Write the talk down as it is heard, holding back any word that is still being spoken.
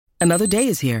Another day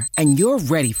is here, and you're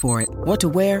ready for it. What to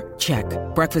wear? Check.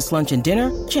 Breakfast, lunch, and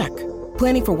dinner? Check.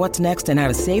 Planning for what's next and how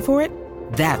to save for it?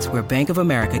 That's where Bank of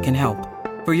America can help.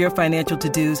 For your financial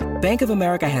to-dos, Bank of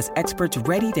America has experts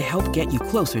ready to help get you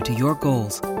closer to your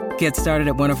goals. Get started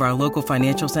at one of our local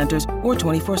financial centers or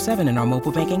 24/7 in our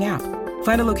mobile banking app.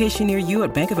 Find a location near you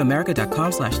at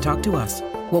bankofamerica.com/talktous.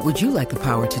 What would you like the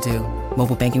power to do?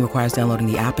 Mobile banking requires downloading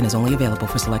the app and is only available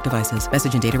for select devices.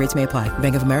 Message and data rates may apply.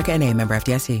 Bank of America N.A., member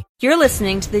FDIC. You're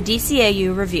listening to the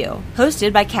DCAU Review,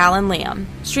 hosted by Cal and Liam,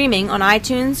 streaming on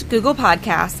iTunes, Google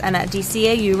Podcasts, and at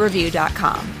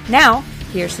DCAUreview.com. Now,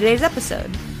 here's today's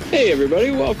episode. Hey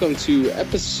everybody, welcome to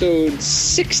episode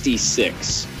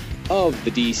 66 of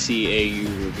the DCAU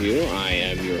Review. I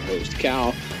am your host,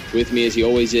 Cal. With me, as he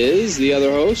always is, the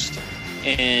other host,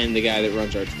 and the guy that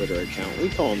runs our Twitter account. We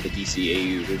call him the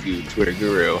DCAU Review Twitter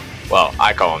Guru. Well,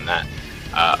 I call him that.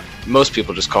 Most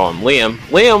people just call him Liam.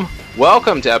 Liam,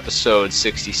 welcome to episode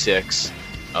 66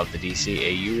 of the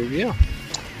DCAU Review.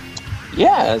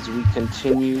 Yeah, as we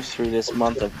continue through this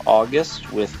month of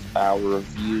August with our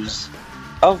reviews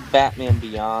of Batman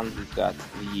Beyond, we've got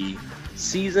the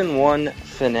Season 1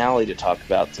 finale to talk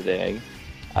about today.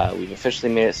 We've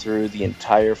officially made it through the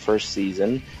entire first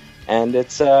season, and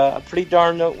it's a pretty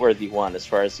darn noteworthy one as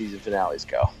far as season finales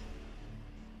go.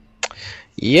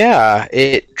 Yeah,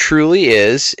 it truly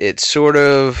is. It sort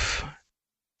of,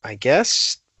 I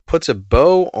guess, puts a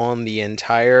bow on the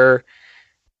entire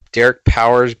Derek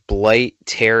Powers, Blight,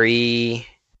 Terry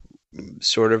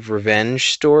sort of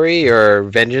revenge story or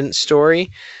vengeance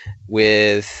story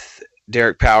with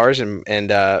Derek Powers,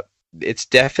 and it's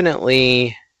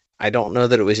definitely, I don't know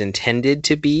that it was intended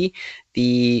to be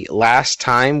the last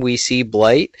time we see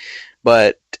Blight,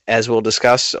 but as we'll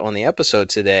discuss on the episode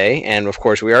today, and of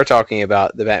course we are talking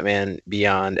about the Batman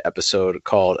Beyond episode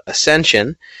called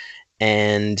Ascension,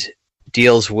 and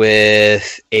deals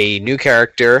with a new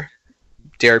character,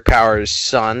 Derek Powers'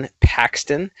 son,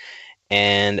 Paxton,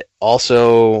 and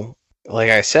also, like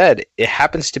I said, it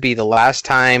happens to be the last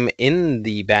time in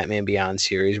the Batman Beyond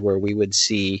series where we would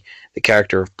see the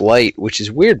character of Blight, which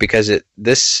is weird because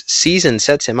this season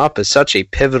sets him up as such a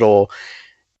pivotal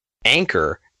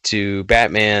anchor to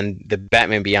Batman, the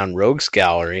Batman Beyond Rogues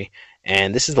Gallery,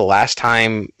 and this is the last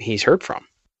time he's heard from.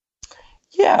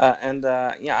 Yeah, and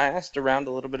I asked around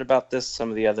a little bit about this, some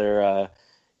of the other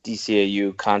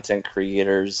DCAU content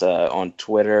creators on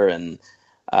Twitter, and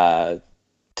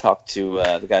talked to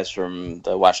the guys from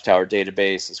the Watchtower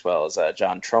database, as well as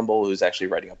John Trumbull, who's actually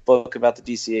writing a book about the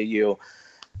DCAU.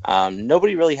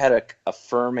 Nobody really had a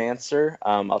firm answer.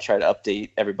 I'll try to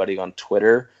update everybody on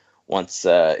Twitter once,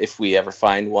 if we ever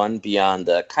find one, beyond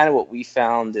kind of what we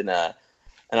found in an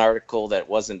article that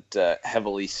wasn't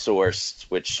heavily sourced,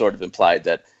 which sort of implied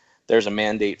that there's a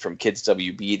mandate from Kids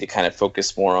WB to kind of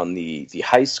focus more on the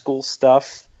high school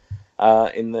stuff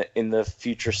in the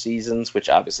future seasons, which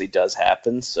obviously does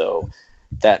happen. So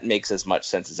that makes as much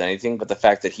sense as anything. But the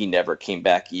fact that he never came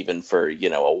back even for,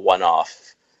 a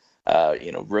one-off,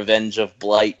 Revenge of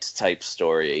Blight type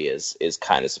story is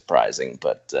kind of surprising.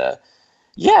 But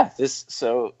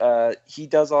he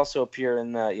does also appear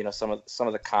in some of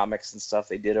the comics and stuff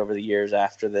they did over the years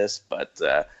after this. But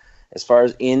as far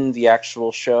as in the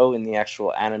actual show, in the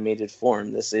actual animated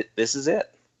form, this is it.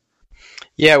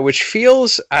 Yeah, which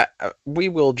feels, we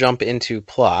will jump into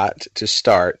plot to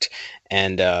start,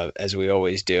 and as we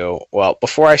always do. Well,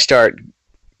 before I start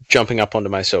jumping up onto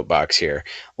my soapbox here,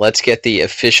 let's get the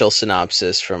official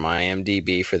synopsis from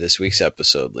IMDb for this week's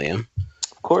episode, Liam.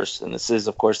 Of course, and this is,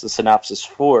 of course, the synopsis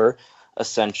for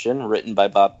Ascension, written by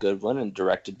Bob Goodwin and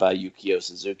directed by Yukio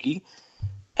Suzuki.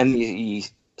 And the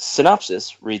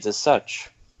synopsis reads as such.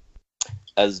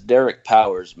 As Derek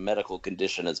Powers' medical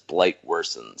condition as Blight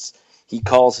worsens, he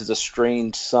calls his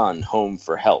estranged son home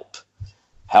for help.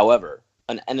 However,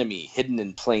 an enemy hidden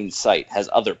in plain sight has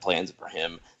other plans for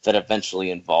him that eventually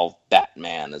involve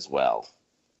Batman as well.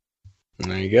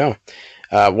 There you go.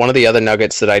 One of the other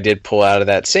nuggets that I did pull out of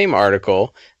that same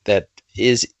article that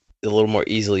is a little more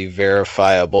easily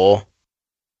verifiable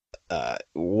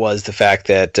was the fact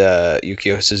that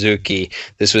Yukio Suzuki,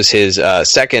 this was his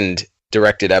second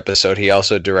directed episode. He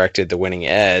also directed The Winning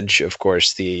Edge, of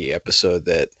course, the episode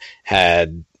that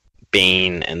had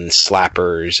Bane and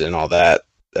slappers and all that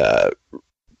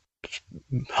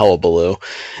hullabaloo.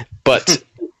 But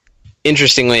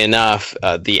interestingly enough,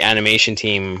 the animation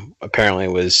team apparently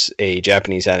was a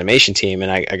Japanese animation team, and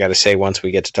I got to say, once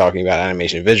we get to talking about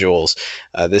animation visuals,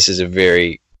 this is a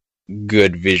very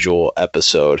good visual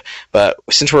episode. But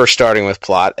since we're starting with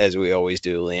plot, as we always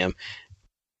do, Liam,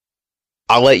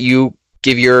 I'll let you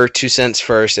give your 2 cents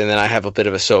first, and then I have a bit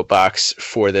of a soapbox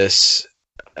for this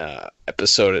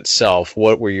episode itself,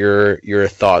 what were your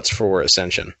thoughts for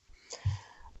Ascension?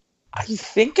 I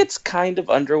think it's kind of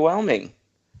underwhelming.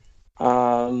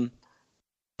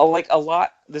 Like a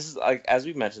lot. This is, like, as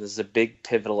we mentioned, this is a big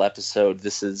pivotal episode.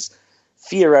 This is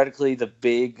theoretically the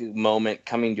big moment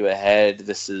coming to a head.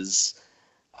 This is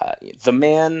the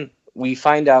man. We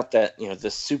find out that the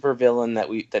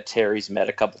supervillain that Terry's met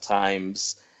a couple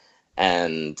times,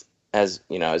 and has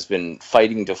been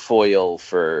fighting to foil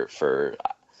for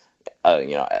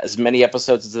as many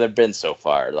episodes as there have been so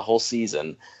far, the whole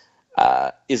season,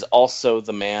 is also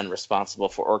the man responsible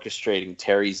for orchestrating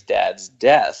Terry's dad's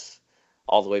death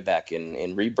all the way back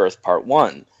in Rebirth Part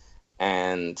 1.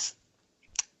 And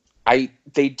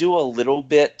they do a little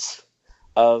bit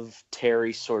of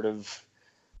Terry sort of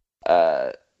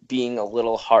being a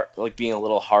little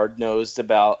hard-nosed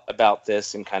about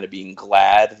this, and kind of being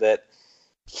glad that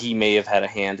he may have had a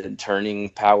hand in turning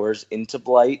Powers into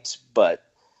Blight,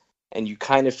 and you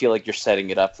kind of feel like you're setting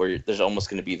it up where there's almost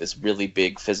going to be this really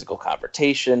big physical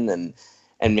confrontation, and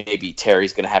maybe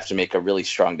Terry's going to have to make a really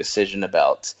strong decision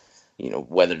about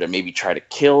whether to maybe try to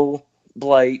kill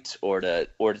Blight or to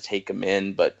take him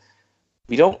in. But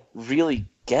we don't really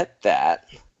get that.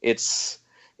 It's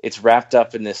wrapped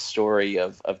up in this story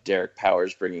of Derek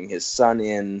Powers bringing his son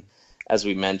in, as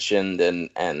we mentioned,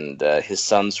 and his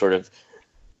son sort of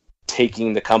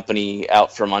taking the company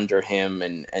out from under him,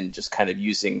 and just kind of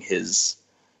using his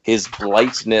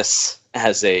blightness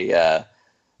as a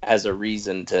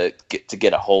reason to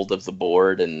get a hold of the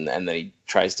board, and then he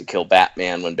tries to kill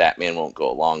Batman when Batman won't go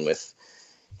along with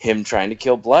him trying to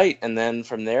kill Blight. And then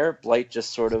from there, Blight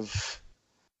just sort of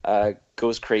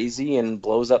goes crazy and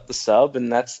blows up the sub,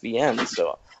 and that's the end.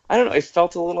 So I don't know, it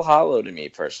felt a little hollow to me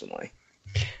personally.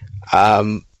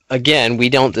 Again, we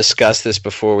don't discuss this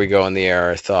before we go on the air,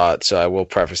 our thoughts, so I will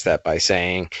preface that by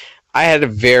saying I had a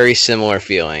very similar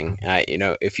feeling.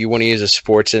 If you want to use a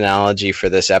sports analogy for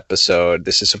this episode,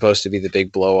 this is supposed to be the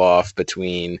big blow-off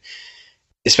between,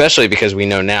 especially because we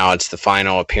know now it's the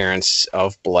final appearance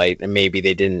of Blight, and maybe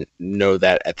they didn't know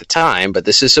that at the time, but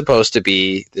this is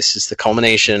the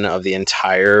culmination of the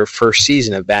entire first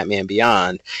season of Batman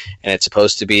Beyond, and it's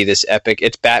supposed to be this epic.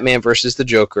 It's Batman versus the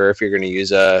Joker, if you're going to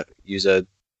use a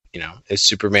it's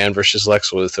Superman versus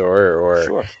Lex Luthor, or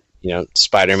Sure.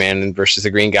 Spider-Man versus the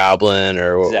Green Goblin,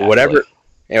 or Exactly. whatever.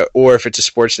 Or if it's a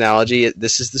sports analogy,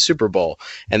 this is the Super Bowl,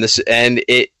 and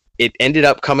it ended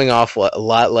up coming off a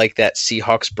lot like that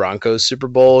Seahawks Broncos Super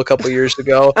Bowl a couple years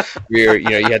ago, where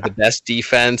you had the best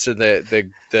defense and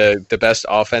the best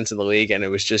offense in the league, and it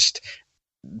was just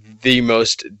the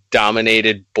most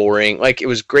dominated, boring. Like, it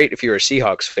was great if you were a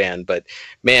Seahawks fan, but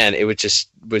man, it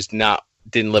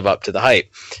didn't live up to the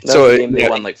hype. So they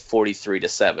won like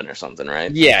 43-7 or something,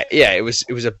 right? Yeah, it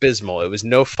was abysmal. It was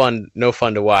no fun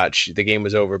to watch. The game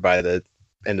was over by the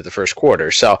end of the first quarter.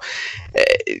 So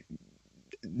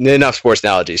enough sports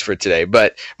analogies for today.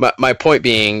 But my point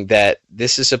being that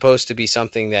this is supposed to be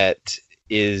something that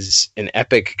is an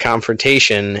epic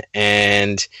confrontation,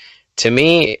 and to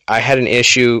me, I had an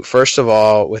issue, first of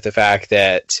all, with the fact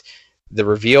that the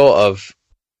reveal of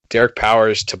Derek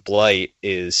Powers to Blight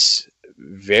is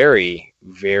very,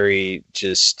 very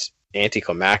just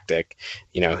anticlimactic.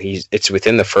 It's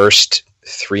within the first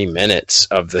 3 minutes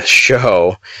of the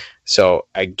show, so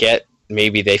I get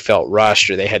maybe they felt rushed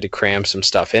or they had to cram some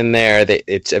stuff in there.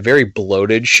 It's a very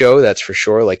bloated show, that's for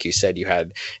sure. Like you said, you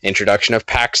had introduction of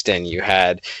Paxton. You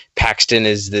had Paxton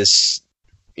is this,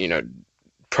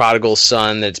 prodigal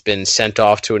son that's been sent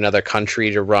off to another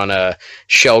country to run a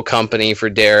shell company for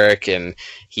Derek, and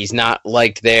he's not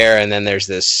liked there. And then there's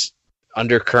this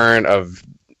undercurrent of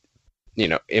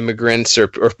immigrants or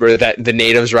that the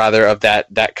natives rather of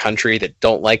that country that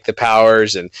don't like the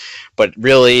Powers, but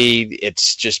really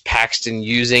it's just Paxton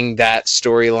using that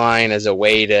storyline as a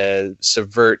way to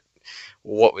subvert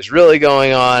what was really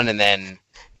going on. And then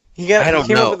he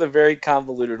came up with a very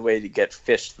convoluted way to get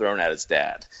fish thrown at his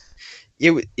dad.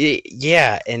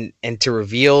 And to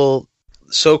reveal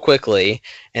so quickly,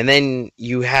 and then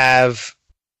you have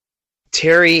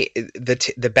Terry.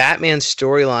 The Batman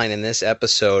storyline in this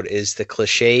episode is the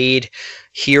cliched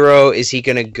hero. Is he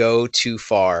going to go too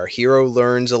far? Hero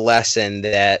learns a lesson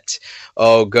that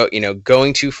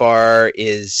going too far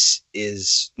is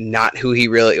not who he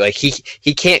really like. He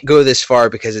can't go this far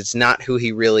because it's not who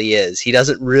he really is. He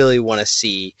doesn't really want to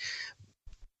see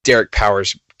Derek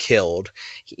Powers killed.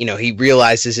 He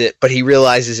realizes it, but he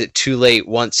realizes it too late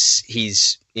once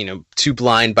he's too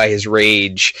blind by his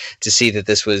rage to see that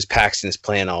this was Paxton's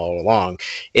plan all along.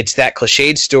 It's that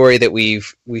cliched story that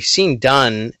we've seen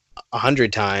done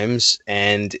 100 times,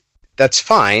 and that's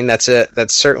fine.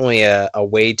 That's certainly a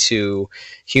way to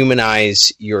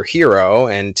humanize your hero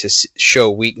and to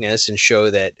show weakness and show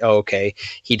that, oh, okay,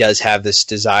 he does have this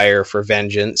desire for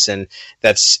vengeance, and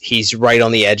he's right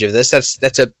on the edge of this.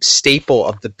 That's a staple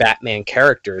of the Batman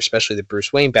character, especially the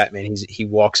Bruce Wayne Batman. He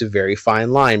walks a very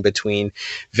fine line between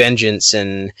vengeance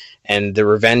and the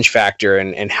revenge factor,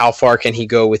 and how far can he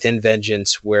go within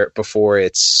vengeance before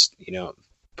it's,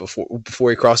 before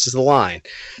he crosses the line.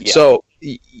 Yeah. So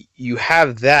you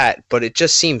have that, but it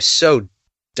just seems so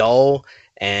dull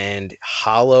and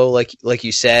hollow, like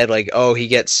you said. Like, oh, he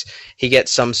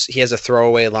has a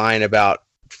throwaway line about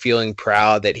feeling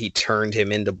proud that he turned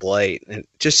him into Blight, and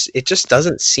it just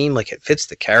doesn't seem like it fits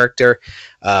the character.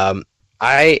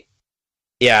 I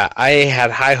had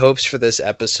high hopes for this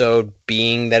episode,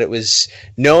 being that it was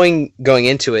knowing going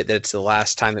into it that it's the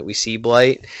last time that we see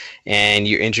Blight, and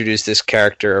you introduce this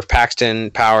character of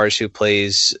Paxton Powers, who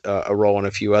plays a role in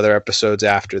a few other episodes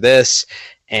after this.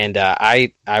 And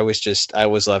I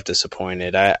was left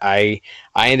disappointed. I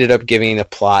ended up giving the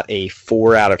plot a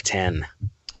 4 out of 10.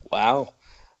 Wow.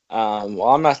 Well,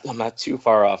 I'm not too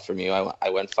far off from you. I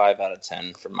went 5 out of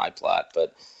 10 for my plot,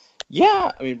 but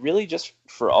yeah, I mean, really, just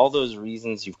for all those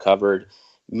reasons you've covered,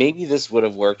 maybe this would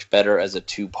have worked better as a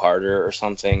 2-parter or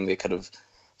something. They could have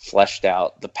fleshed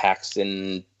out the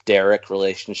Paxton-Derek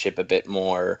relationship a bit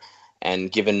more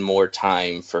and given more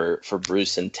time for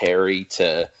Bruce and Terry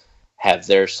to have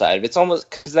their side. It's almost,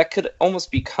 because that could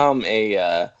almost become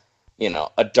a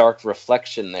dark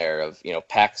reflection there of,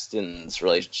 Paxton's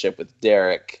relationship with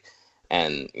Derek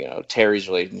and, Terry's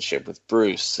relationship with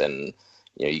Bruce. And,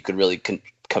 you could really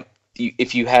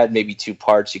if you had maybe 2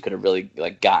 parts, you could have really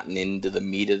gotten into the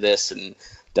meat of this and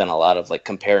done a lot of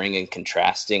comparing and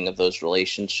contrasting of those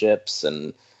relationships.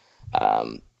 And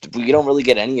we don't really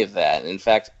get any of that. In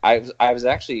fact, I was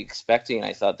actually expecting,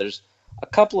 I thought there's a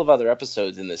couple of other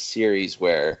episodes in this series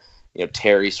where,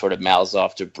 Terry sort of mouths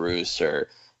off to Bruce, or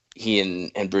he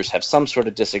and Bruce have some sort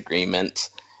of disagreement.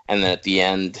 And then at the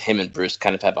end, him and Bruce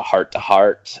kind of have a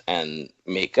heart-to-heart and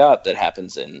make up. That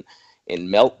happens in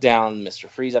Meltdown, Mr.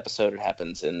 Freeze episode. It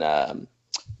happens in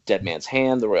Dead Man's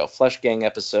Hand, the Royal Flush Gang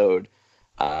episode.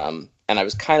 And I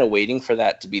was kind of waiting for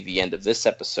that to be the end of this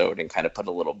episode and kind of put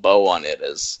a little bow on it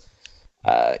as,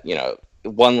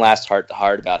 one last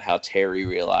heart-to-heart about how Terry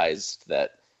realized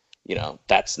that,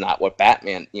 that's not what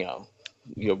Batman,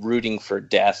 rooting for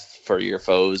death for your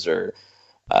foes or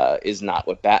is not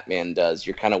what Batman does.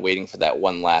 You're kind of waiting for that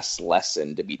one last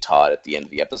lesson to be taught at the end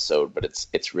of the episode, but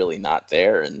it's really not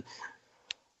there. And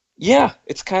yeah,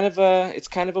 it's kind of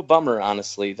a bummer,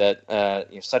 honestly, that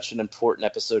such an important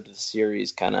episode to the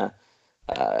series kind of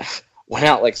went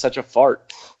out like such a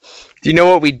fart. Do you know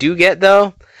what we do get,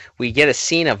 though? We get a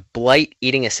scene of Blight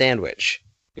eating a sandwich.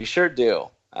 We sure do.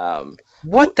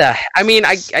 What the? I mean,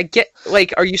 I get,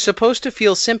 are you supposed to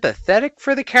feel sympathetic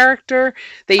for the character?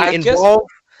 They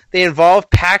involve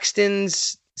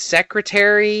Paxton's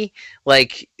secretary.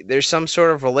 There's some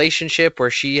sort of relationship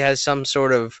where she has some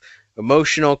sort of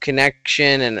emotional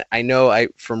connection, and I know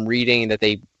from reading that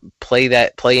they play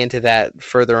into that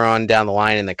further on down the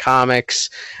line in the comics.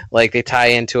 They tie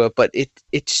into it, but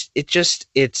it's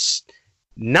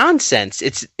nonsense.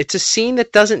 It's a scene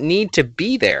that doesn't need to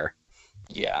be there.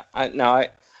 Yeah, I'd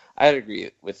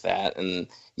agree with that. And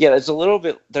yeah, there's a little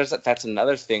bit, that's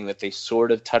another thing that they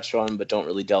sort of touch on but don't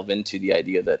really delve into, the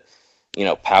idea that,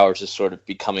 Powers is sort of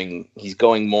he's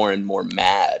going more and more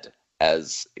mad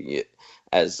as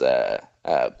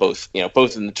both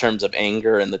in the terms of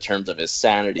anger and the terms of his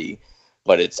sanity.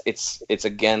 But it's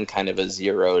again kind of a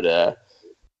 0 to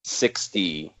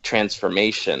 60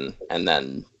 transformation. And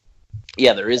then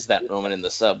yeah, there is that moment in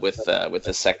the sub with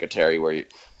the secretary where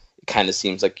it kind of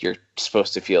seems like you're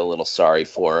supposed to feel a little sorry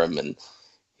for him, and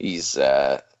he's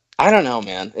I don't know,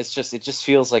 man. It just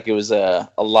feels like it was a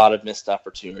lot of missed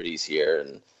opportunities here,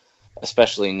 and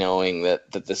especially knowing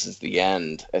that this is the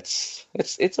end. It's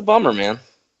a bummer, man.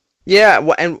 Yeah,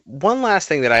 and one last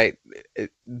thing that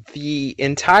the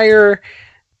entire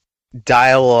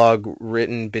dialogue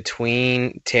written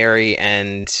between Terry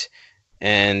and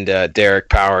Derek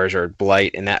Powers, or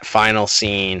Blight, in that final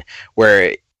scene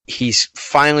where he's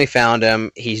finally found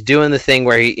him. He's doing the thing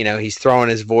where he's throwing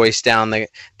his voice down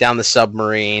the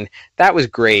submarine. That was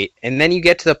great. And then you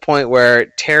get to the point where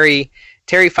Terry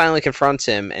finally confronts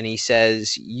him and he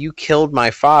says, "You killed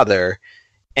my father."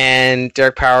 And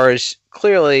Derek Powers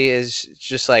clearly is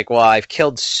just like, "Well, I've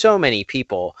killed so many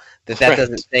people that right.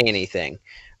 Doesn't say anything."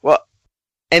 Well,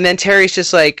 and then Terry's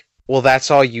just like, "Well,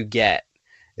 that's all you get."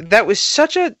 That's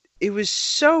so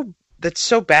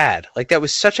bad. That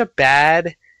was such a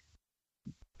bad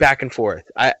back and forth.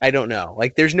 I don't know.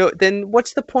 Like, then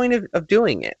what's the point of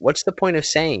doing it? What's the point of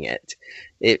saying it?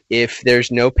 If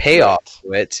there's no payoff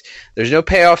to it, there's no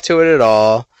payoff to it at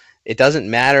all. It doesn't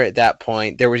matter at that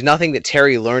point. There was nothing that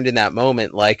Terry learned in that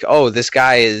moment, like, oh, this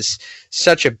guy is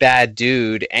such a bad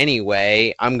dude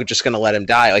anyway, I'm just going to let him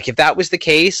die. Like, if that was the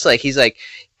case, like, he's like,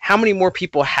 how many more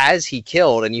people has he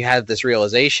killed? And you have this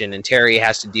realization, and Terry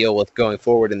has to deal with going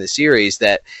forward in the series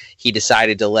that he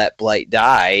decided to let Blight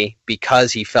die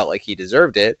because he felt like he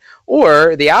deserved it,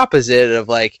 or the opposite of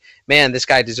like, man, this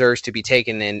guy deserves to be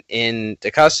taken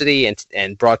into custody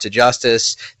and brought to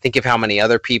justice. Think of how many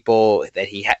other people that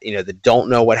he that don't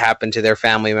know what happened to their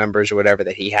family members or whatever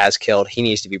that he has killed. He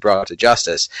needs to be brought to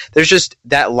justice. There's just,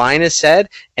 that line is said,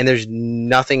 and there's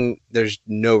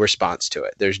no response to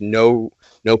it. There's no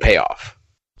payoff.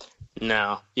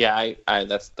 No, yeah, I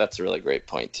that's a really great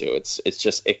point too. It's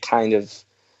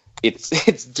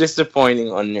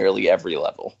disappointing on nearly every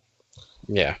level.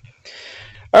 Yeah.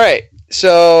 All right.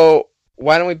 So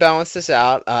why don't we balance this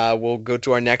out? We'll go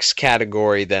to our next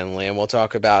category then, Liam. We'll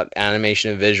talk about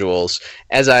animation and visuals.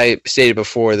 As I stated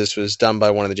before, this was done by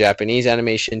one of the Japanese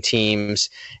animation teams,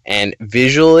 and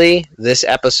visually, this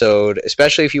episode,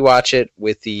 especially if you watch it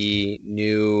with the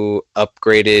new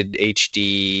upgraded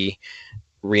HD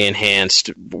re-enhanced,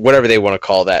 whatever they want to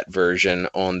call that version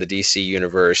on the DC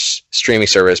Universe streaming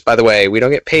service. By the way, we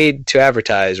don't get paid to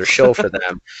advertise or shill for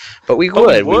them, but we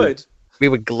would. We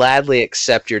would gladly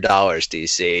accept your dollars,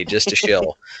 DC, just to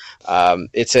shill.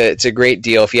 It's a great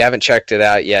deal. If you haven't checked it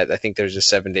out yet, I think there's a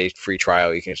 7-day free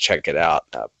trial. You can check it out.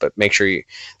 But make sure there's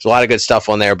a lot of good stuff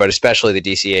on there, but especially the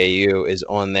DCAU is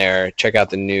on there. Check out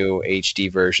the new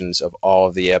HD versions of all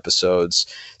of the episodes,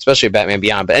 especially Batman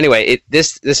Beyond. But anyway,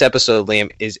 this episode,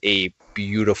 Liam, is a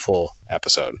beautiful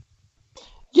episode.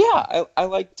 Yeah, I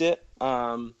liked it.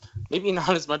 Maybe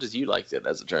not as much as you liked it,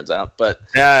 as it turns out. But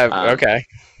okay.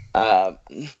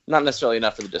 Not necessarily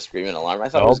enough for the disagreement alarm. I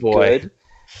thought it was good,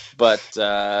 but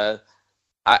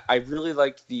I really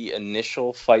liked the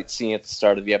initial fight scene at the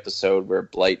start of the episode where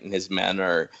Blight and his men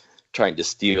are trying to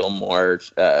steal more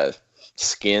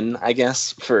skin, I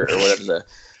guess, or whatever the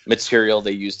material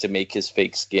they used to make his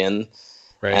fake skin.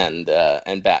 Right.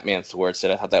 And Batman thwarts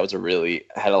it. I thought that was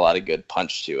had a lot of good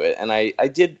punch to it, and I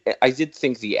did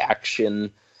think the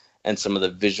action and some of the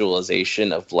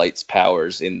visualization of Blight's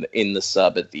powers in the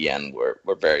sub at the end were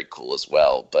very cool as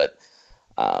well. But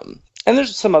and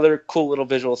there's some other cool little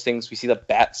visual things. We see the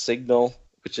bat signal,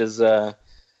 which is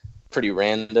pretty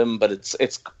random, but it's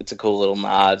a cool little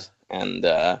nod. And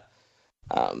the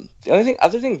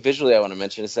other thing visually I want to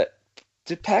mention is that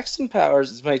did Paxton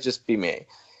Powers, this might just be me,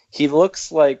 he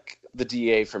looks like the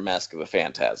DA from Mask of the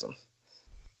Phantasm.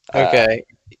 Okay.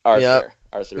 Arthur Yep.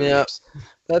 Reeves.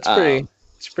 That's pretty.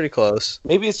 It's pretty close.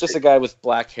 Maybe it's just a guy with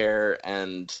black hair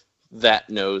and that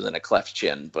nose and a cleft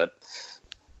chin, but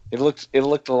it looked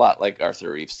a lot like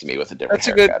Arthur Reeves to me with a different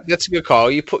haircut. That's a good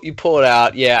call. You pull it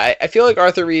out. Yeah, I feel like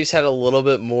Arthur Reeves had a little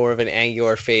bit more of an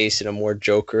angular face and a more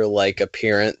Joker-like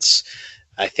appearance.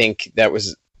 I think that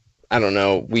was, I don't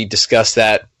know, we discussed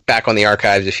that back on the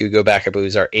archives. If you go back, I believe it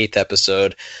was our 8th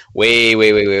episode,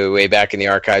 way back in the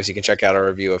archives. You can check out our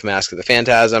review of Mask of the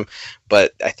Phantasm.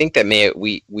 But I think that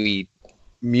we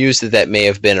mused that may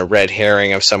have been a red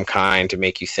herring of some kind to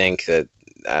make you think that,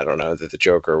 I don't know, that the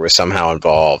Joker was somehow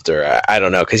involved, or I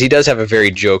don't know, because he does have a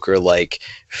very Joker-like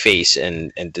face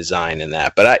and design in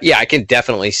that. But I can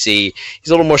definitely see he's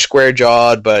a little more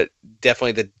square-jawed, but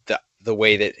definitely the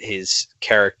way that his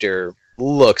character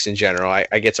looks in general,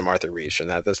 I get some Arthur Reeves from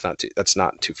that. That's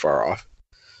not too far off.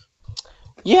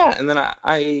 Yeah, and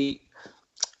then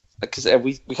because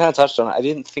we kind of touched on it, I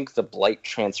didn't think the Blight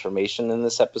transformation in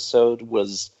this episode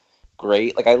was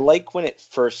great. Like, I like when it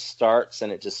first starts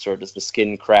and it just sort of, the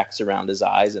skin cracks around his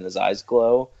eyes and his eyes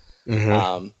glow.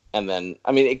 Mm-hmm. And then,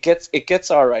 I mean, it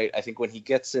gets all right. I think when he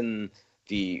gets in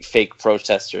the fake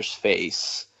protester's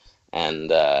face and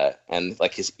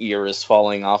like his ear is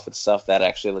falling off and stuff, that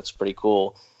actually looks pretty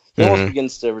cool. He almost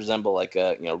begins to resemble like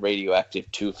a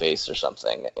radioactive Two-Face or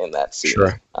something in that scene.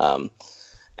 Sure.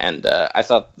 And I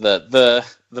thought the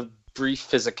brief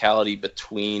physicality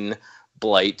between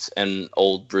Blight and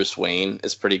old Bruce Wayne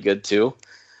is pretty good too.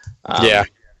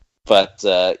 But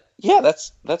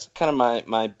that's kind of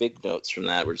my big notes from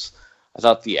that. I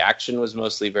thought the action was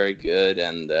mostly very good,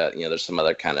 and there's some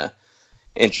other kind of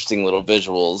interesting little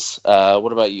visuals.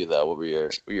 What about you though? What were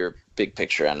your big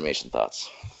picture animation thoughts?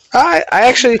 I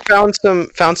actually found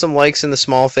some likes in the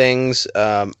small things.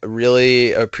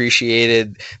 Really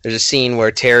appreciated. There's a scene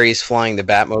where Terry's flying the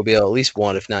Batmobile, at least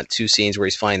one, if not two scenes where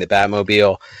he's flying the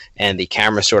Batmobile, and the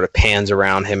camera sort of pans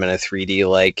around him in a 3D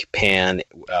like pan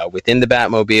within the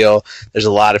Batmobile. There's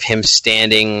a lot of him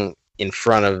standing in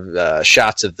front of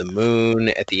shots of the moon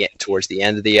at the towards the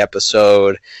end of the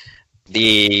episode.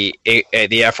 The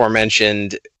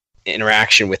aforementioned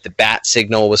interaction with the bat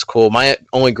signal was cool. My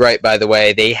only gripe, by the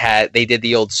way, they did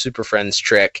the old Super Friends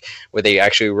trick where they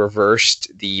actually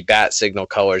reversed the bat signal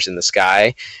colors in the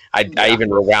sky. I even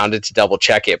rewound it to double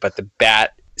check it, but the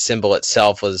bat symbol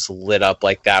itself was lit up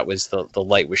like that was the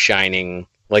light was shining,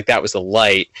 like that was the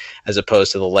light, as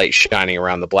opposed to the light shining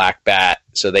around the black bat.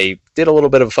 So they did a little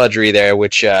bit of fudgery there,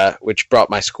 which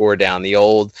brought my score down. The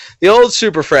old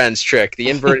Super Friends trick, the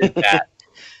inverted bat.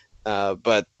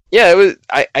 But yeah, it was.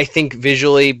 I think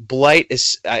visually, Blight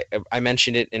is. I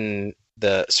mentioned it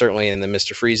certainly in the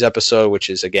Mr. Freeze episode, which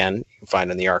is again you can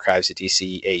find in the archives at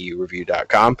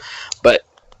dcaureview.com. But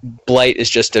Blight is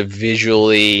just a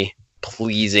visually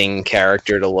pleasing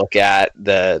character to look at.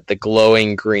 The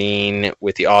glowing green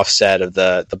with the offset of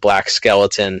the black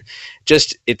skeleton,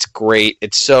 it's great.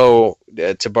 It's so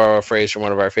to borrow a phrase from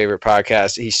one of our favorite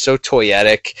podcasts, he's so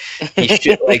toyetic.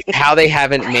 Like how they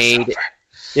haven't made.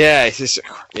 Yeah,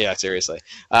 seriously.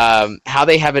 How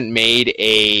they haven't made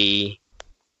a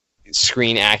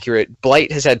screen accurate.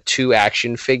 Blight has had 2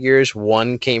 action figures.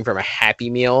 One came from a Happy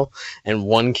Meal, and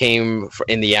one came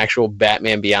in the actual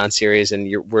Batman Beyond series. And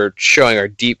we're showing our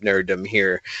deep nerddom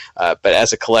here. But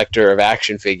as a collector of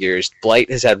action figures,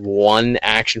 Blight has had 1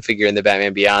 action figure in the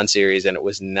Batman Beyond series, and it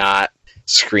was not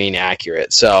screen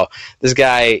accurate. So this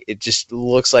guy, it just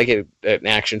looks like an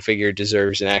action figure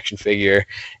deserves an action figure,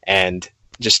 and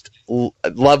just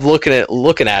love looking at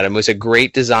him. It was a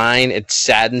great design. It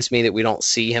saddens me that we don't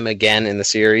see him again in the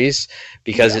series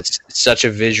because it's such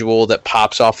a visual that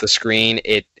pops off the screen.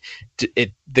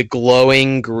 The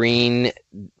glowing green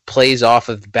plays off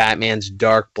of Batman's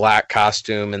dark black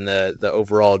costume and the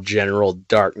overall general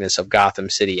darkness of Gotham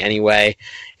City. Anyway,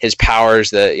 his powers,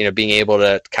 being able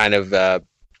to kind of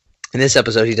in this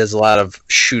episode, he does a lot of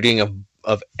shooting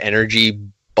of energy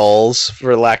balls,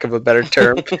 for lack of a better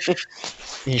term.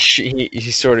 He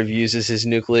sort of uses his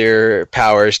nuclear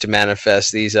powers to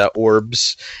manifest these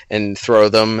orbs and throw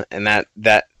them, and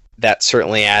that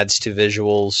certainly adds to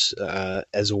visuals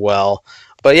as well.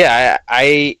 But yeah,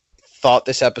 I thought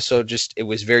this episode it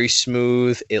was very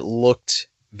smooth. It looked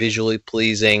visually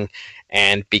pleasing,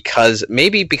 and because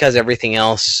everything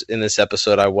else in this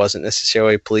episode I wasn't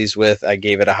necessarily pleased with, I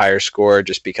gave it a higher score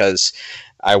just because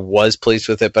I was pleased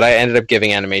with it. But I ended up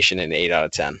giving animation an 8 out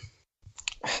of 10.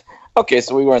 Okay,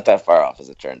 so we weren't that far off, as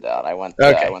it turned out. I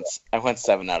went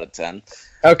 7 out of 10.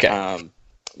 Okay.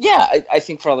 I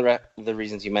think for all the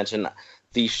reasons you mentioned,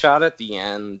 the shot at the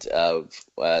end of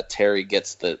Terry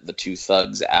gets the 2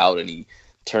 thugs out, and he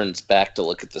turns back to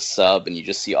look at the sub, and you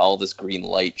just see all this green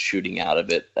light shooting out of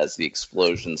it as the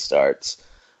explosion starts.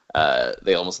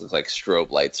 They almost look like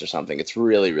strobe lights or something. It's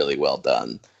really, really well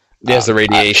done. Yes, the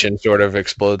radiation sort of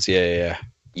explodes. Yeah.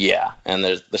 Yeah, and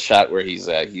there's the shot where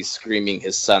he's screaming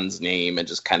his son's name and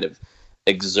just kind of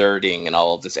exerting, and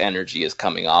all of this energy is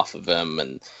coming off of him.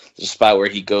 And there's a spot where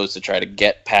he goes to try to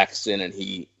get Paxton, and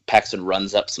Paxton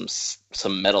runs up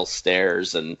some metal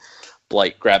stairs, and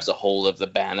Blight grabs a hold of the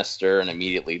banister, and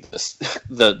immediately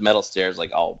the metal stairs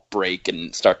all break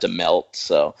and start to melt.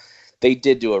 So they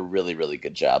did do a really, really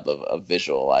good job of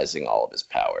visualizing all of his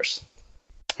powers.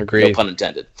 Agreed. No pun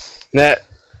intended.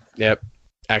 Yep.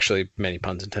 Actually, many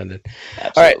puns intended.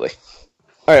 Absolutely.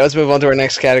 All right, let's move on to our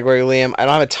next category, Liam. I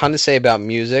don't have a ton to say about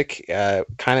music.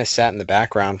 Kind of sat in the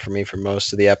background for me for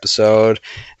most of the episode.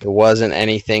 There wasn't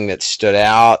anything that stood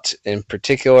out in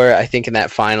particular. I think in that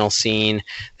final scene,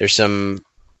 there's some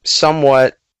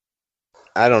somewhat,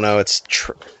 I don't know, it's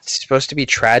supposed to be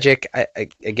tragic.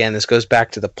 Again, this goes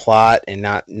back to the plot and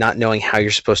not knowing how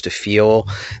you're supposed to feel.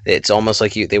 It's almost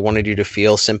like they wanted you to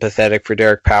feel sympathetic for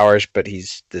Derek Powers, but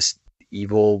he's this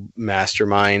evil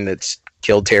mastermind that's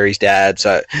killed Terry's dad.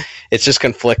 So it's just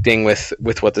conflicting with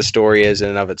what the story is in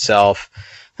and of itself.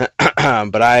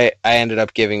 But I ended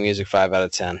up giving music 5 out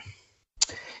of 10.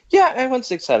 Yeah, I went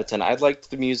 6 out of 10. I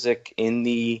liked the music in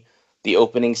the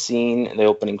opening scene and the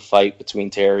opening fight between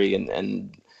Terry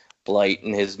and Blight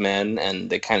and his men, and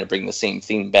they kind of bring the same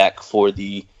theme back for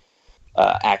the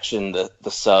action, the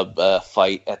sub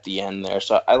fight at the end there.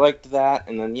 So I liked that.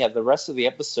 And then the rest of the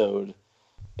episode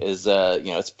is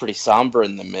it's pretty somber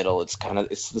in the middle.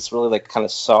 It's this really kind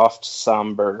of soft,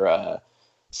 somber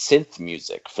synth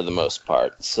music for the most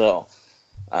part. So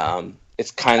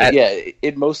It's kind of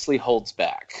It mostly holds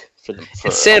back for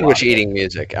it's sandwich eating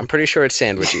music. I'm pretty sure it's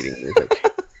sandwich eating music.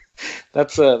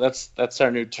 That's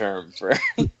our new term for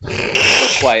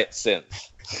quiet synth.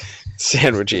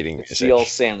 Sandwich eating music. It's the old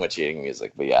sandwich eating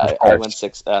music. But yeah, I went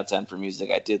 6 out of 10 for music.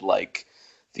 I did like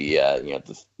the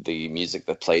the music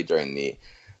that played during the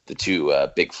two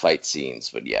big fight scenes.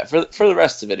 But yeah, for the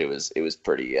rest of it, it was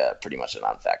pretty much a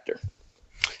non-factor.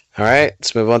 All right,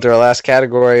 let's move on to our last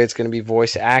category. It's going to be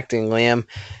voice acting, Liam.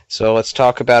 So let's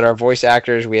talk about our voice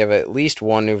actors. We have at least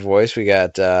one new voice. We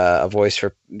got a voice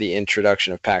for the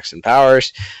introduction of Paxton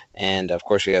Powers, and of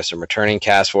course we have some returning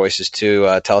cast voices too.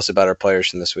 Tell us about our players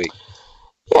from this week.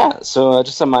 Yeah, so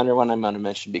just a minor one I'm going to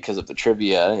mention because of the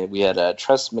trivia. We had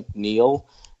Tress MacNeille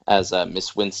as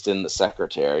Miss Winston, the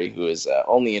secretary, who is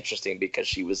only interesting because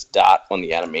she was Dot on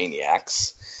the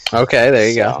Animaniacs. Okay, there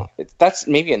you go. That's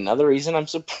maybe another reason I'm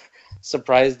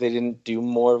surprised they didn't do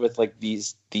more with like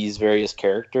these various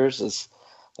characters. Is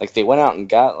like they went out and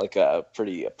got like a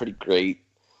pretty great,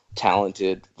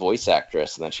 talented voice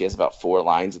actress, and then she has about 4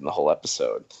 lines in the whole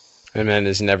episode. And then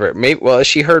is never. Maybe, well, is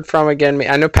she heard from again?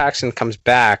 I know Paxton comes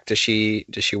back. Does she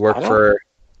work for?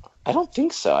 I don't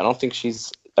think so. I don't think she's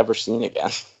ever seen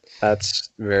again.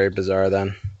 That's very bizarre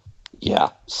then.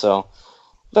 Yeah. So.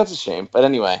 That's a shame. But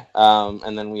anyway,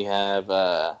 and then we have,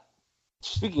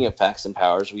 speaking of Paxton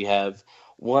Powers, we have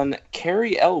one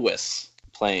Carrie Elwes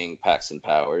playing Paxton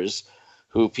Powers,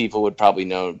 who people would probably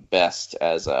know best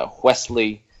as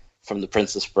Wesley from The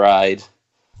Princess Bride.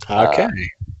 Okay.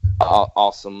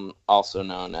 Also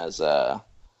known as the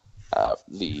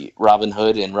Robin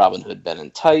Hood in Robin Hood Men in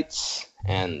Tights,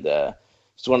 and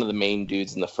he's one of the main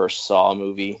dudes in the first Saw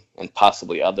movie, and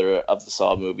possibly other of the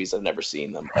Saw movies. I've never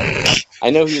seen them, but I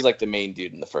know he's like the main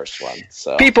dude in the first one.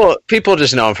 So people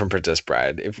just know him from Princess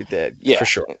Bride, if you did, for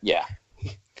sure. Yeah,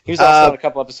 he was also on a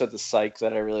couple episodes of Psych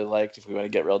that I really liked. If we want to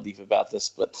get real deep about this,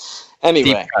 but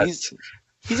anyway,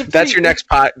 that's your next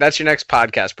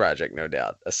podcast project, no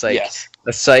doubt. A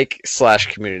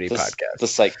psych/community podcast. The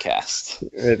Psych cast.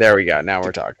 There we go. Now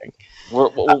we're talking.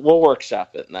 We'll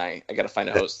workshop it, and I got to find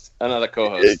a host, another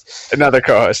co-host. Another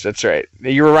co-host. That's right.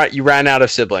 You were right. You ran out of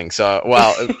siblings, so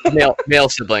male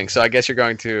siblings. So I guess you're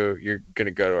going to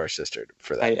go to our sister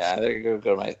for that. Yeah, there you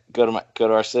go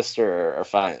to our sister, or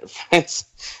find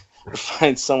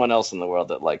someone else in the world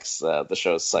that likes the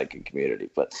show's Psych and Community.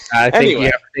 But I think you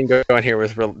have to go in here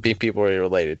with people you're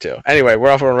related to. Anyway, we're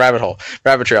off on a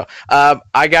rabbit trail.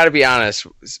 I got to be honest.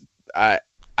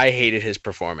 I hated his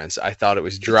performance. I thought it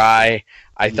was dry.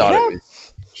 I thought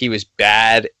he was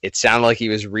bad. It sounded like he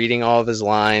was reading all of his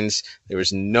lines. There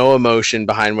was no emotion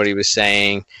behind what he was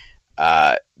saying.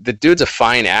 The dude's a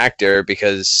fine actor,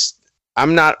 because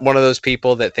I'm not one of those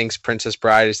people that thinks Princess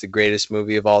Bride is the greatest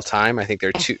movie of all time. I think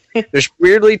there's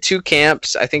weirdly two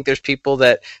camps. I think there's people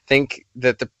that think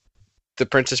that the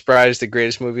Princess Bride is the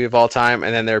greatest movie of all time,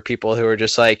 and then there are people who are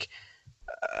just like,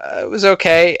 it was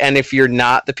okay. And if you're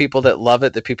not the people that love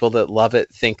it, the people that love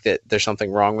it think that there's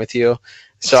something wrong with you.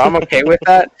 So I'm okay with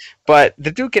that. But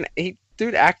the dude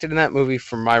acted in that movie,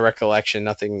 from my recollection.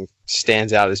 Nothing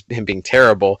stands out as him being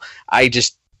terrible. I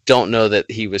just don't know that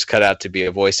he was cut out to be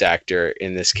a voice actor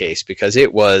in this case, because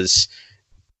it was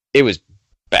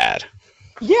bad.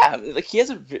 Yeah, like he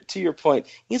has to your point,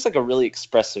 he's like a really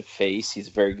expressive face. He's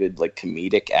a very good like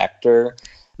comedic actor,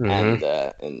 and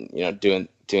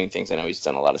doing things. I know he's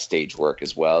done a lot of stage work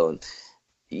as well, and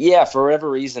yeah, for whatever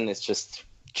reason, it's just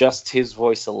his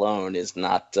voice alone is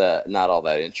not all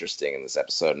that interesting in this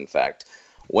episode. In fact,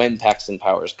 when Paxton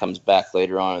Powers comes back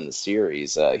later on in the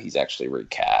series, he's actually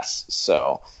recast.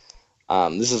 So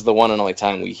this is the one and only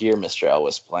time we hear Mr.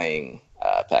 Elwes playing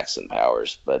Paxton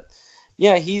Powers. But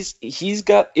yeah, he's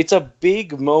got, it's a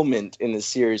big moment in the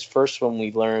series. First, when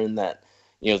we learn that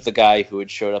the guy who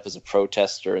had showed up as a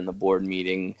protester in the board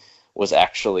meeting was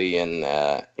actually in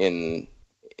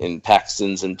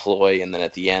Paxton's employ, and then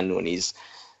at the end when he's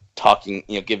talking,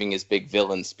 giving his big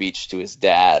villain speech to his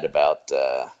dad about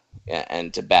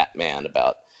and to Batman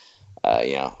about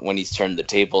when he's turned the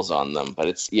tables on them. But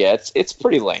it's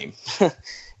pretty lame.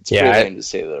 It's pretty lame to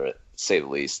say the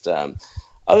least.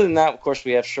 Other than that, of course,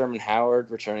 we have Sherman Howard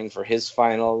returning for his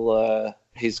final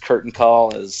his curtain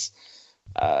call as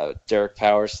Derek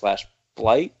Powers /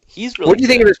 Blight. He's really. What do you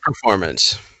think of his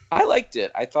performance? I liked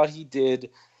it. I thought he did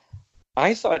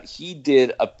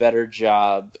a better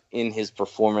job in his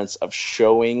performance of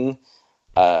showing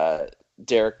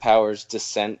Derek Powers'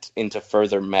 descent into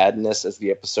further madness as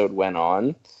the episode went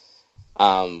on,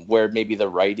 where maybe the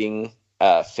writing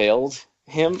failed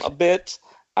him a bit.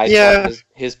 I thought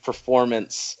his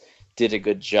performance did a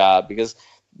good job, because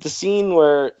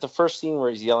the first scene where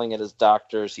he's yelling at his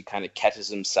doctors, he kind of catches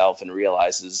himself and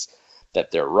realizes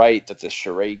that they're right, that this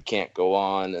charade can't go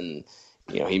on, and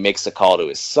he makes a call to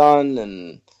his son,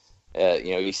 and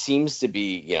he seems to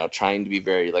be trying to be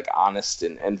very like honest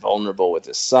and vulnerable with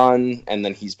his son, and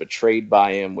then he's betrayed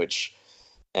by him,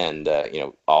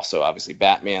 also obviously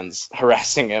Batman's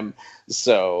harassing him,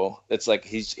 so it's like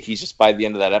he's just, by the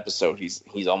end of that episode,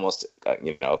 he's almost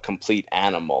a complete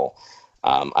animal.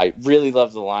 I really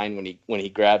love the line when he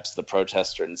grabs the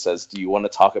protester and says, "Do you want to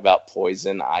talk about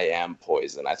poison? I am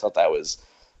poison." I thought that was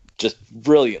just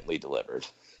brilliantly delivered.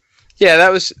 Yeah,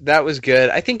 that was good.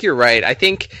 I think you're right. I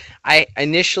think my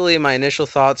initial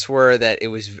thoughts were that it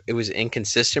was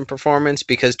inconsistent performance,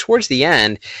 because towards the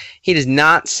end he does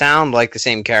not sound like the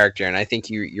same character, and I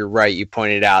think you're right. You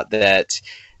pointed out that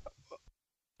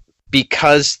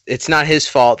because it's not his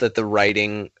fault that the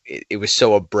writing it was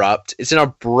so abrupt. It's an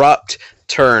abrupt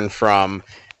turn from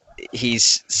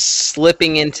he's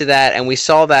slipping into that, and we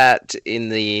saw that in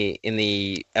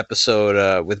the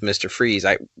episode with Mr. Freeze.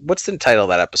 What's the title of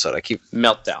that episode?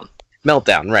 Meltdown.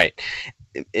 Meltdown, right.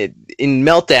 In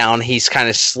Meltdown, he's kind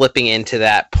of slipping into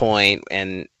that point,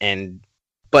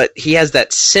 but he has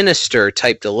that sinister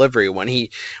type delivery when he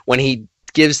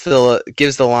gives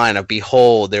the line of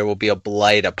 "Behold, there will be a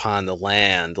blight upon the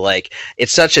land." Like,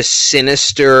 it's such a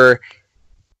sinister.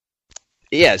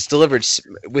 Yeah, it's delivered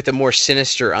with a more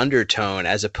sinister undertone,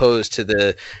 as opposed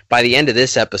to by the end of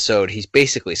this episode, he's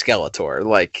basically Skeletor,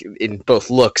 like in both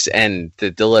looks and the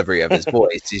delivery of his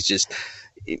voice. He's just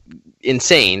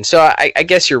insane. So I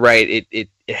guess you're right. It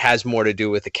has more to do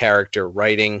with the character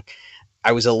writing.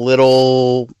 I was a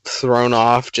little thrown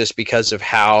off just because of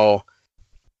how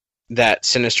that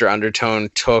sinister undertone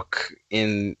took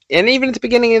in, and even at the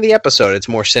beginning of the episode, it's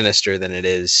more sinister than it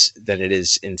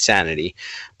is insanity.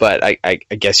 But I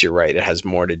guess you're right. It has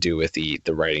more to do with the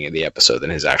writing of the episode than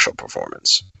his actual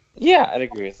performance. Yeah, I'd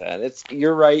agree with that.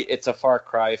 You're right. It's a far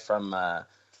cry from, I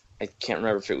can't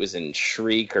remember if it was in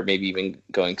Shriek or maybe even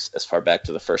going as far back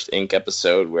to the first Ink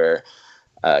episode where,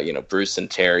 Bruce and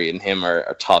Terry and him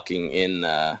are talking in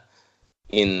the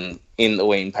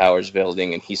Wayne Powers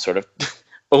building, and he's sort of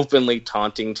openly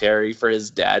taunting Terry for his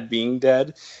dad being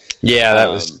dead. Yeah, that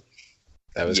was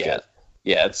good.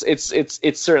 Yeah,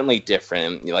 it's certainly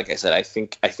different. Like I said, I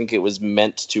think it was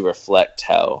meant to reflect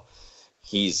how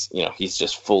he's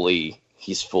fully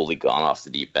gone off the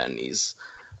deep end.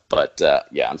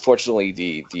 Unfortunately,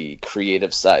 the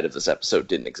creative side of this episode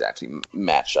didn't exactly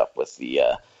match up with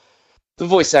the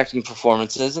voice acting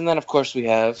performances. And then of course we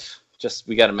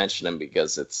got to mention him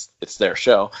because it's their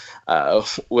show.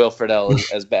 Will Friedle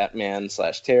as Batman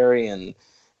 / Terry,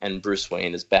 and Bruce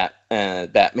Wayne as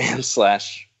Batman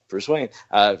 / Bruce Wayne.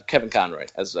 Kevin Conroy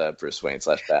as Bruce Wayne /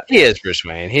 Batman. He is Bruce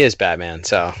Wayne. He is Batman.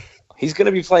 So he's going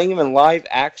to be playing him in live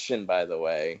action, by the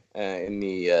way, in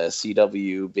the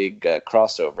CW big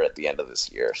crossover at the end of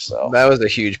this year. So that was a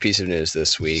huge piece of news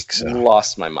this week. So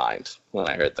lost my mind when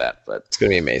I heard that, but it's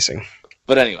going to be amazing.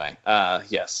 But anyway,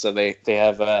 yes. So they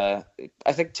have. I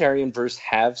think Terry and Bruce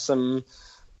have some,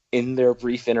 in their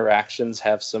brief interactions,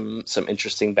 have some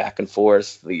interesting back and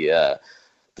forth. The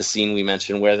scene we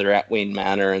mentioned where they're at Wayne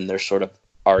Manor and they're sort of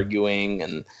arguing,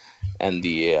 and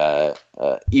the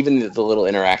even the little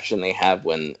interaction they have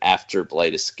when after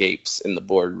Blight escapes in the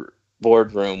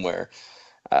boardroom where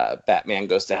Batman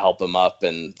goes to help him up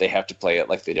and they have to play it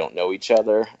like they don't know each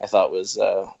other. I thought was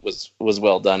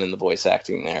well done in the voice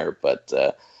acting there. But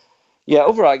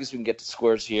overall, I guess we can get to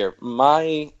scores here.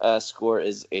 My score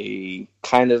is a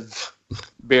kind of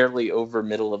barely over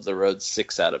middle of the road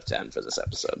 6 out of 10 for this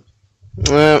episode.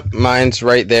 Mine's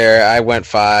right there. I went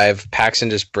 5. Paxton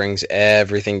just brings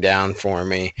everything down for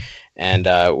me, and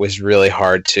it was really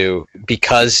hard to,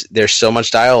 because there's so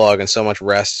much dialogue and so much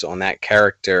rests on that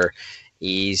character.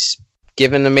 He's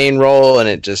given the main role, and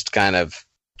it just kind of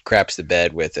craps the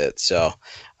bed with it. So,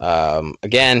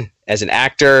 again, as an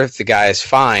actor, the guy is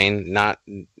fine. Not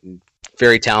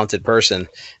very talented person.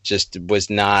 Just was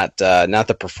not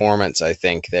the performance I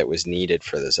think that was needed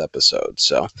for this episode.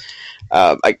 So,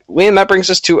 Liam, that brings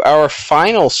us to our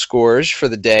final scores for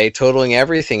the day, totaling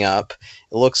everything up.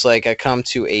 It looks like I come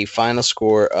to a final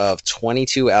score of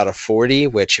 22 out of 40,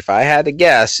 which, if I had to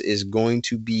guess, is going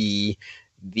to be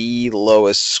the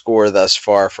lowest score thus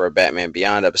far for a Batman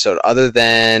Beyond episode, other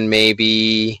than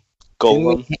maybe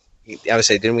Golem. I would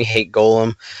say, didn't we hate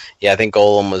Golem? Yeah, I think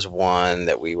Golem was one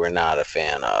that we were not a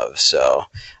fan of. So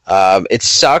it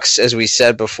sucks, as we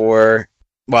said before.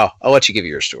 Well, I'll let you give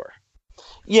your score.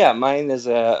 Yeah, mine is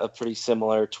a pretty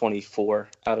similar 24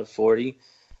 out of 40.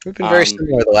 We've been very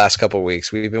similar the last couple of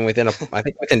weeks. We've been within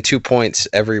 2 points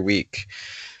every week.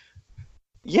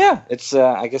 Yeah, it's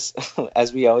I guess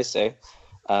as we always say,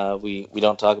 we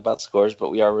don't talk about scores, but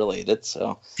we are related.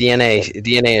 So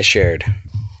DNA is shared.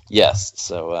 yes,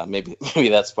 so maybe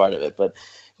that's part of it. But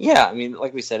yeah, I mean,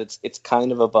 like we said, it's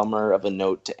kind of a bummer of a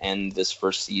note to end this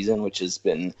first season, which has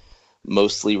been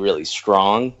mostly really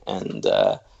strong. And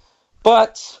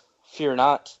but fear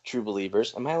not, true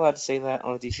believers. Am I allowed to say that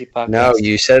on a DC podcast? No,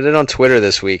 you said it on Twitter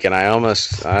this week, and I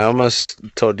almost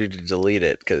told you to delete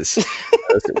it because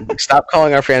stop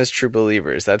calling our fans true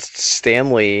believers. That's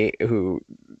Stanley, who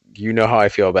you know how I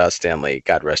feel about Stanley.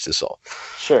 God rest his soul.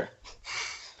 Sure.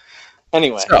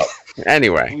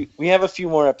 Anyway, we have a few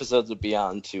more episodes of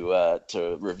Beyond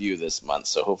to review this month,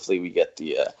 so hopefully we get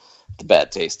the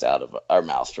bad taste out of our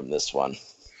mouth from this one.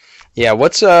 Yeah,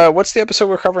 what's the episode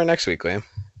we're covering next week, Liam?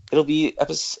 It'll be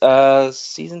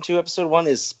season 2, episode 1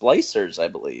 is Splicers, I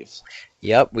believe.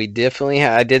 Yep, we definitely.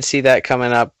 I did see that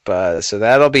coming up, so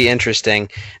that'll be interesting.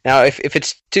 Now, if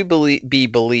it's to be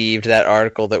believed, that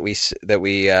article that we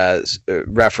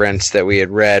referenced that we had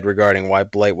read regarding why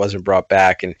Blight wasn't brought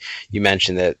back, and you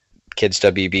mentioned that Kids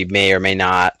WB may or may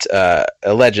not,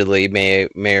 allegedly may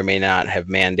or may not have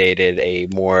mandated a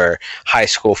more high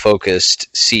school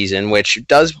focused season, which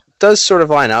does sort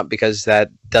of line up because that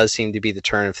does seem to be the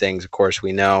turn of things. Of course,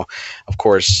 we know,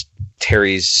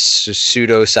 Terry's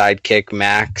pseudo sidekick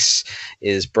Max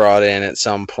is brought in at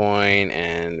some point,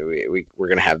 and we're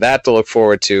going to have that to look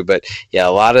forward to. But yeah,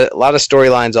 a lot of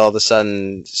storylines all of a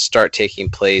sudden start taking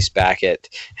place back at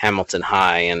Hamilton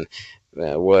High, and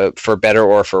for better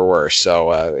or for worse.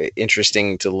 So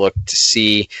interesting to look to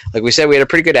see. Like we said, we had a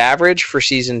pretty good average for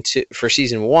season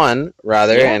 1,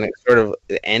 rather, yeah. And it sort of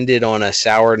ended on a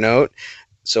sour note.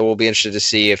 So we'll be interested to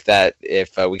see if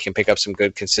we can pick up some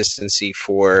good consistency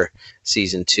for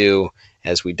season 2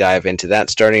 as we dive into that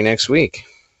starting next week.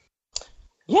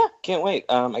 Yeah, can't wait.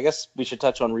 I guess we should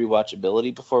touch on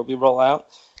rewatchability before we roll out.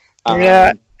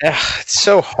 It's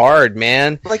so hard,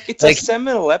 man. It's a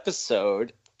seminal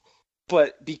episode.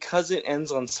 But because it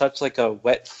ends on such like a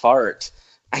wet fart,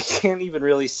 I can't even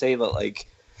really say that.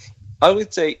 I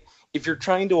would say if you're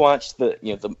trying to watch the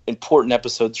important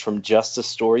episodes from just a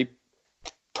story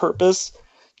purpose,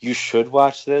 you should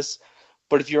watch this.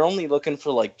 But if you're only looking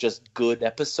for just good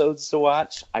episodes to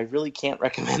watch, I really can't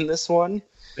recommend this one.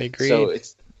 I agree. So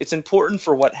it's important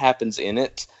for what happens in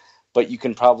it, but you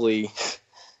can probably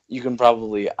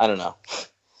I don't know.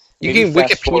 You can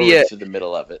Wikipedia to the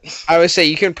middle of it. I would say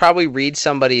you can probably read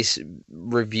somebody's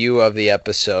review of the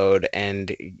episode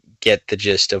and get the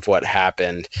gist of what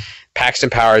happened.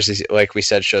 Paxton Powers, like we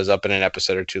said, shows up in an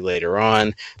episode or two later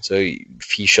on. So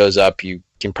if he shows up, you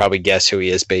can probably guess who he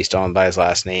is based by his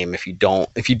last name. If you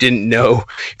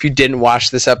didn't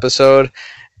watch this episode,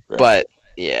 right. But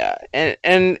yeah,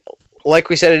 and like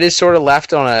we said, it is sort of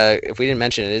left on if we didn't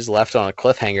mention it is left on a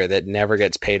cliffhanger that never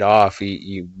gets paid off.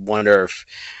 You wonder if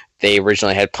they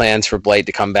originally had plans for Blight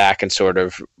to come back and sort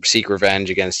of seek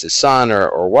revenge against his son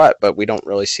or what, but we don't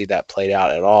really see that played out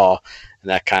at all.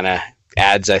 And that kind of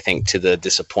adds, I think, to the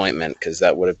disappointment, because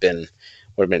that would have been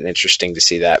interesting to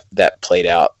see that played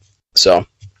out. So,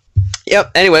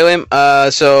 yep. Anyway,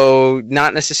 Liam, so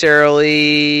not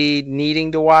necessarily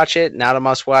needing to watch it, not a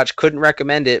must watch, couldn't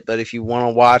recommend it, but if you want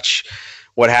to watch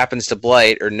what happens to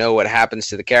Blight or know what happens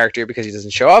to the character because he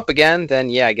doesn't show up again,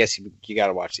 then yeah, I guess you got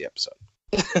to watch the episode.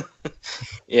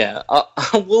 Yeah,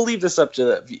 we'll leave this up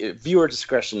to viewer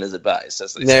discretion is advised.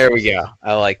 There we go.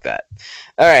 I like that.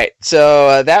 All right,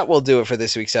 so that will do it for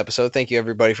this week's episode. Thank you,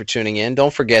 everybody, for tuning in.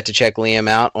 Don't forget to check Liam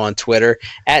out on Twitter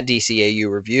at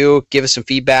DCAU Review. Give us some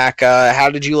feedback. How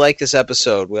did you like this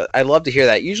episode? Well, I'd love to hear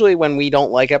that. Usually when we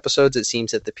don't like episodes, it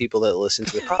seems that the people that listen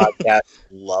to the podcast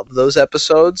love those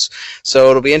episodes. So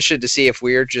it'll be interesting to see if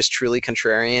we're just truly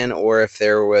contrarian or if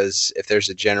there's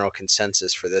a general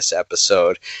consensus for this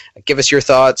episode. Give us your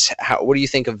thoughts. What do you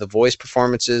think of the voice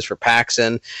performances for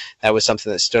Paxton? That was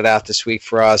something that stood out this week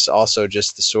for us. Also,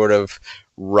 just the sort of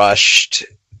rushed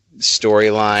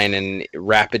storyline and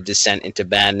rapid descent into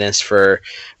madness for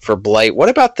Blight. What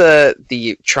about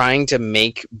the trying to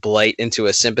make Blight into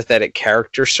a sympathetic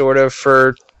character sort of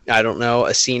for, I don't know,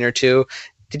 a scene or two?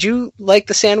 Did you like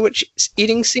the sandwich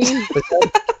eating scene?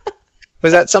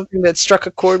 Was that something that struck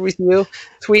a chord with you?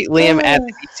 Tweet Liam at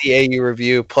the DCAU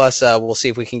Review. Plus, we'll see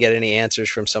if we can get any answers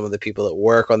from some of the people that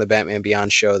work on the Batman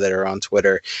Beyond show that are on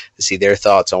Twitter to see their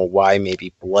thoughts on why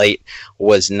maybe Blight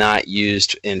was not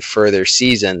used in further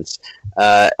seasons.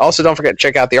 Also, don't forget to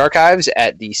check out the archives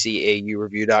at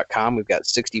DCAUreview.com. We've got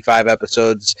 65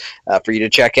 episodes for you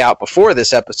to check out before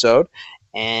this episode.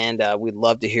 And we'd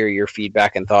love to hear your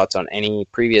feedback and thoughts on any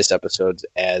previous episodes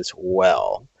as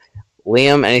well.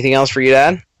 Liam, anything else for you to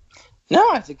add? No,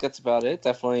 I think that's about it.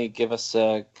 Definitely give us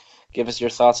your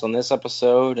thoughts on this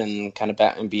episode and kind of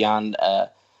back and beyond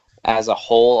as a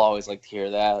whole. Always like to hear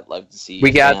that. Love to see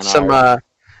We got fan some art.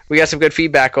 we got some good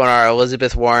feedback on our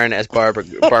Elizabeth Warren as Barbara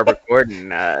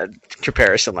Gordon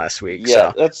comparison last week.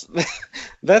 Yeah, So.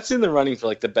 that's in the running for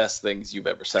like the best things you've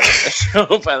ever said on the show.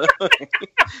 By the way,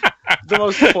 the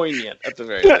most poignant at the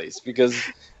very least, because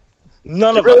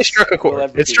none of really us struck a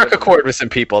chord. It struck a chord with some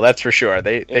people, that's for sure.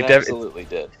 They absolutely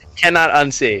did. Cannot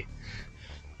unsee.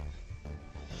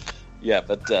 Yeah,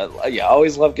 but I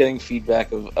always love getting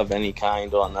feedback of any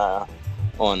kind on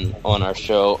our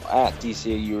show at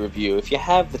DCAU Review. If you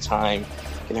have the time,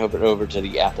 you can head over to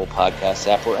the Apple Podcast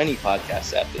app or any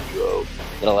podcast app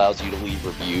that allows you to leave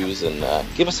reviews and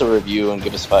give us a review and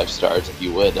give us 5 stars if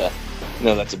you would.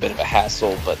 That's a bit of a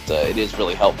hassle, but it is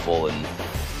really helpful and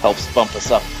helps bump us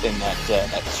up in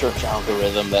that search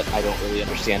algorithm that I don't really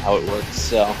understand how it works.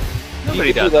 So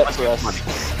nobody does. Do that for us.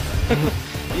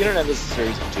 The internet is a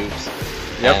series of tubes.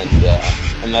 Yep.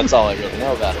 And that's all I really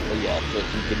know about it. But yeah,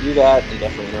 if you could do that and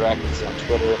definitely interact with us on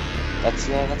Twitter,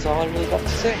 that's all I really got to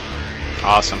say.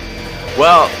 Awesome.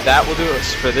 Well, that will do it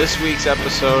for this week's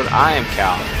episode. I am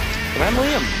Cal. And I'm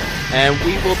Liam. And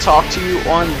we will talk to you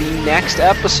on the next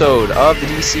episode of the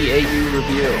DCAU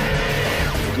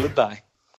Review. Goodbye.